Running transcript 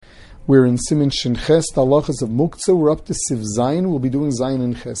We're in Siman Shin Ches, the halachas of Muktzah. We're up to Siv Zayin. We'll be doing Zayin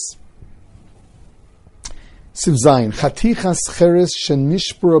and Ches. Siv Zayin. Chatichas cheres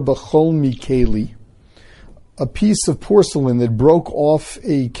shenishbara b'chol mikeli. A piece of porcelain that broke off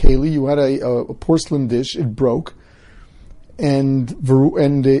a keli. You had a porcelain dish. It broke. And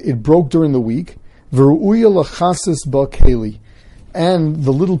it broke during the week. V'ru'uya lachasis ba'keli. And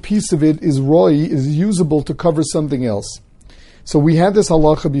the little piece of it is usable to cover something else. So we had this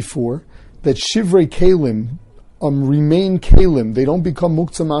halacha before, that shivrei kelim remain kelim. They don't become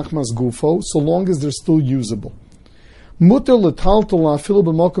muktzah machmas gufo, so long as they're still usable. Mutter letaltala afilu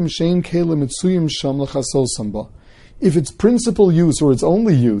b'makom shein kelim etzuyim sham lechasosam ba. If its principal use, or its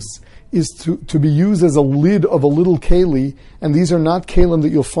only use, is to be used as a lid of a little keli, and these are not kelim that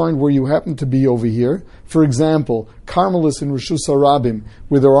you'll find where you happen to be over here. For example, Carmelis and Rishus Harabim,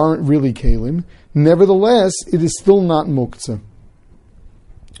 where there aren't really kelim. Nevertheless, it is still not muktzah.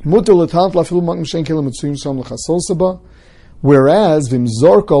 Whereas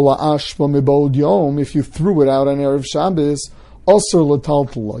v'imzorka la'ashpa mibod yom, if you threw it out on Erev Shabbos, osur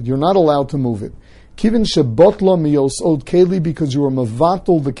l'taltala, you're not allowed to move it. Kivin shebotla miyos od keli, because you are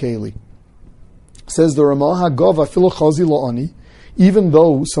mavatal the keli. Says the Ramah Hagov afilu chazi la'ani, even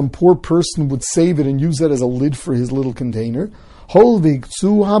though some poor person would save it and use it as a lid for his little container, holvik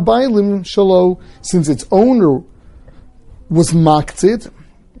tzu habaylim shalo, since its owner was maktzit,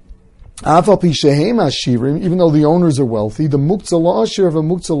 even though the owners are wealthy, the muktzah la'ashir of a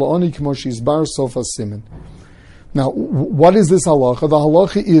muktzah la'ani k'mo shizbar sofa siman. Now, what is this halacha? The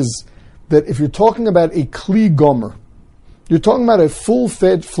halacha is that if you're talking about a kli gomer, you're talking about a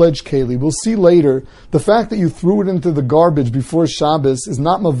full-fledged keli. We'll see later, the fact that you threw it into the garbage before Shabbos is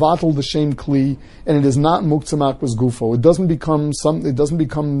not mavatal the shem kli, and it is not muktzah machmas gufo. It doesn't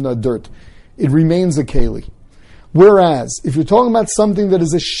become dirt. It remains a keli. Whereas, if you're talking about something that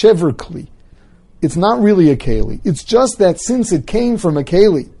is a shever kli, it's not really a keli. It's just that since it came from a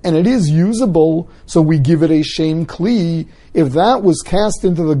keli, and it is usable, so we give it a shem kli. If that was cast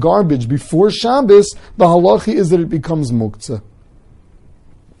into the garbage before Shabbos, the halacha is that it becomes muktzah.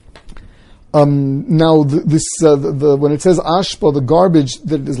 Now, when it says ashpa, the garbage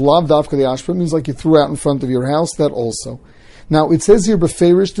that is lav dafka the ashpa, means like you threw out in front of your house, that also. Now, it says here,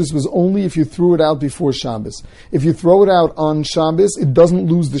 beferish, this was only if you threw it out before Shabbos. If you throw it out on Shabbos, it doesn't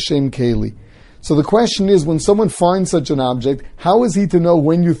lose the shem keli. So the question is, when someone finds such an object, how is he to know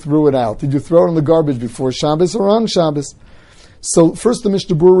when you threw it out? Did you throw it in the garbage before Shabbos or on Shabbos? So first the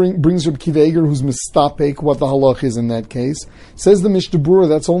Mishnah Berurah brings Reb Kiva Eger, who's mistapek, what the halach is in that case. Says the Mishnah Berurah,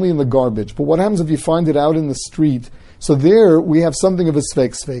 that's only in the garbage. But what happens if you find it out in the street? So there we have something of a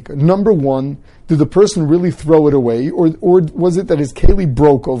svek. Number one, did the person really throw it away? Or was it that his keli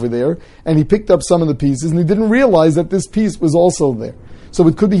broke over there and he picked up some of the pieces and he didn't realize that this piece was also there? So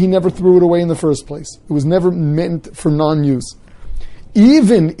it could be he never threw it away in the first place. It was never meant for non-use.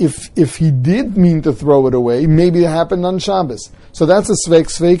 Even if he did mean to throw it away, maybe it happened on Shabbos. So that's a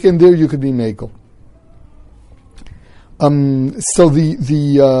svek, and there you could be mekel. So the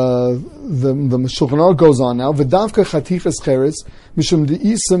Shulchan Aruch goes on now. V'davka chatichas cheres mishum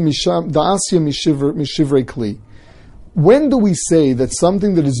de'isa da'asya mishivrei kli. When do we say that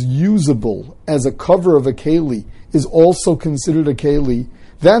something that is usable as a cover of a keli is also considered a keli?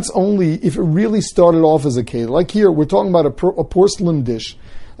 That's only if it really started off as a keli. Like here, we're talking about a porcelain dish.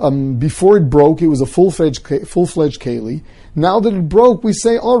 Before it broke, it was a full-fledged keli. Now that it broke, we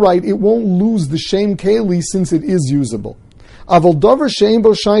say, all right, it won't lose the shem keli since it is usable. Aval davar shein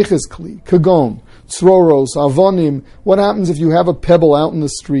bo shayches kli, kagon, tzroros, avonim. What happens if you have a pebble out in the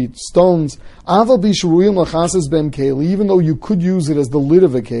street, stones? Aval bishuruyim lachases ben keli, even though you could use it as the lid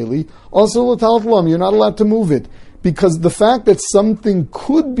of a keli, also l'taltalam, you're not allowed to move it. Because the fact that something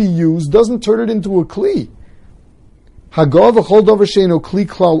could be used doesn't turn it into a kli. Hagav v'chol davar sheino kli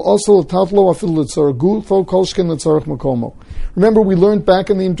klal also l'tatlo afil l'tzor gufo kolshken l'tzorach makomo. Remember, we learned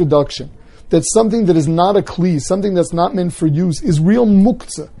back in the introduction that something that is not a kli, something that's not meant for use, is real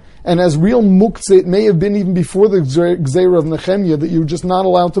muktzah. And as real muktzah, it may have been even before the gzeira of Nehemiah that you're just not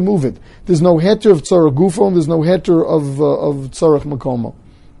allowed to move it. There's no heter of tzorach gufo, and there's no heter of tzorach makomo.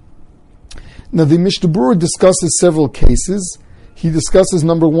 Now, the Mishnah Berurah discusses several cases. He discusses,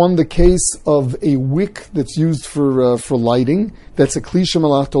 number one, the case of a wick that's used for lighting. That's a kli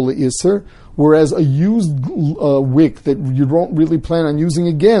shemalachto le'iser. Whereas a used wick that you don't really plan on using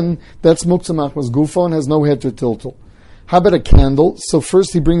again, that's muktzah machmas gufo and has no heter tiltal. How about a candle? So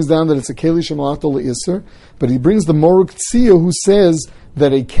first he brings down that it's a keli shemalachto le'iser, but he brings the Moruk Tzia who says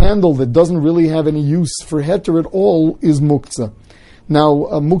that a candle that doesn't really have any use for heter at all is muktzah. Now,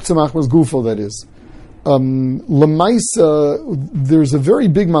 muktzah machmas gufo, that is. Lemaisa, there's a very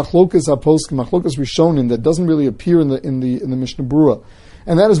big machlokas aposkim, machlokas rishonim, that doesn't really appear in the Mishnah Berurah,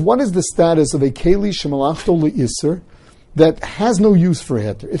 and that is, what is the status of a keli shemalachto le'iser that has no use for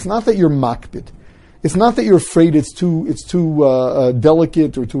heter? It's not that you're makbid. It's not that you're afraid it's too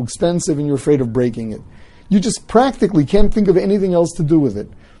delicate or too expensive and you're afraid of breaking it. You just practically can't think of anything else to do with it.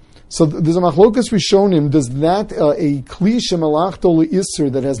 So there's a machlokas rishonim. Does that a kli shemalachto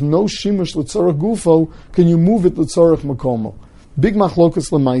le'iser that has no shimush l'tzorach gufo, can you move it l'tzorach makomo? Big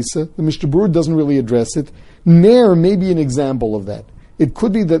machlokas lemaisa. The Mishnah Berurah doesn't really address it. Ner may be an example of that. It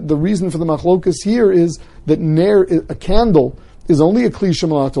could be that the reason for the machlokas here is that ner, a candle, is only a kli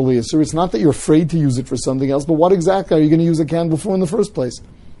shemalachto le'iser. It's not that you're afraid to use it for something else, but what exactly are you going to use a candle for in the first place?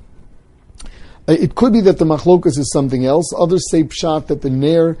 It could be that the machlokas is something else. Others say pshat that the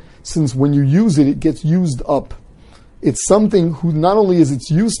ner, since when you use it, it gets used up. It's something who not only is its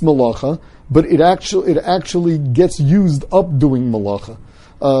use malacha, but it actually gets used up doing malacha.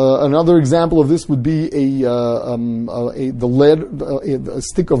 Another example of this would be a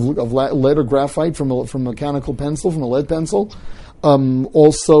stick of lead or graphite from a mechanical pencil, from a lead pencil.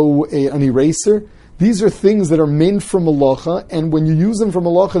 Also an eraser. These are things that are meant for malacha, and when you use them for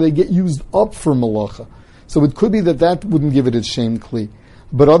malacha, they get used up for malacha. So it could be that wouldn't give it its shem kli.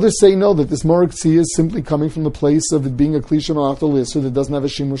 But others say no, that this Morag Tzia is simply coming from the place of it being a kli shemalachto le'iser that doesn't have a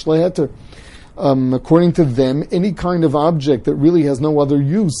shimush leheter. According to them, any kind of object that really has no other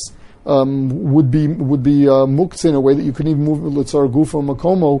use would be muktzah in a way that you couldn't even move l'tzar gufo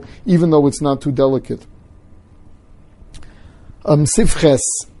makomo, even though it's not too delicate. Seif ches.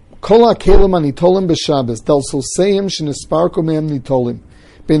 Kol ha'kelim anitolim b'Shabbos dal soseim shenisparko mehem nitolim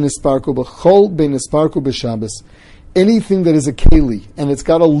ben nisparko b'chol ben nisparko b'Shabbos. Anything that is a keli and it's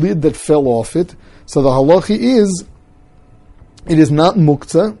got a lid that fell off it, so the halachi is it is not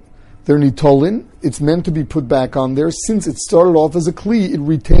muktzah. They're nitolin. It's meant to be put back on there. Since it started off as a kli, it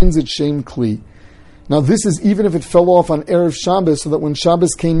retains its shem kli. Now this is even if it fell off on Erev Shabbos, so that when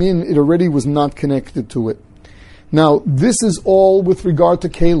Shabbos came in, it already was not connected to it. Now, this is all with regard to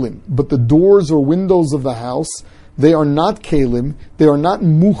kelim, but the doors or windows of the house, they are not kelim, they are not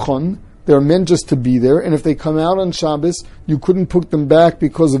muchan, they are meant just to be there, and if they come out on Shabbos, you couldn't put them back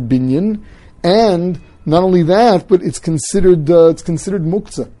because of binyan, and not only that, but it's considered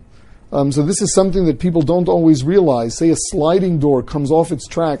muktzah. So this is something that people don't always realize. Say a sliding door comes off its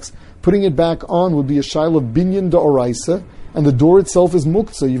tracks, putting it back on would be a shaila of binyan da'oraisa, and the door itself is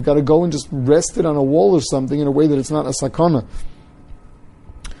muktzah. You've got to go and just rest it on a wall or something in a way that it's not a sakana.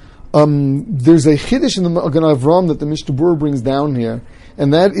 There's a chiddush in the Magen Avram that the Mishnah Berurah brings down here,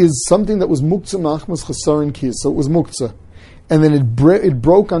 and that is something that was muktzah machmas chasarin kis. So it was muktzah, and then it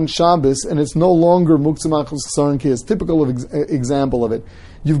broke on Shabbos, and it's no longer muktzah machmas chasarin kis. Typical example of it.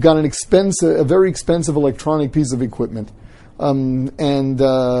 You've got a very expensive electronic piece of equipment, and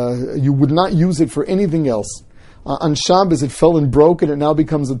you would not use it for anything else. On Shabbos, it fell and broke, and it now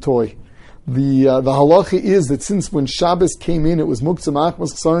becomes a toy. The halacha is that since when Shabbos came in, it was muktzah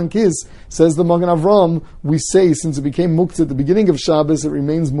machmas ksaran kis. Says the Magen Avram, we say since it became muktzah at the beginning of Shabbos, it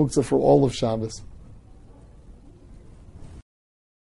remains muktzah for all of Shabbos.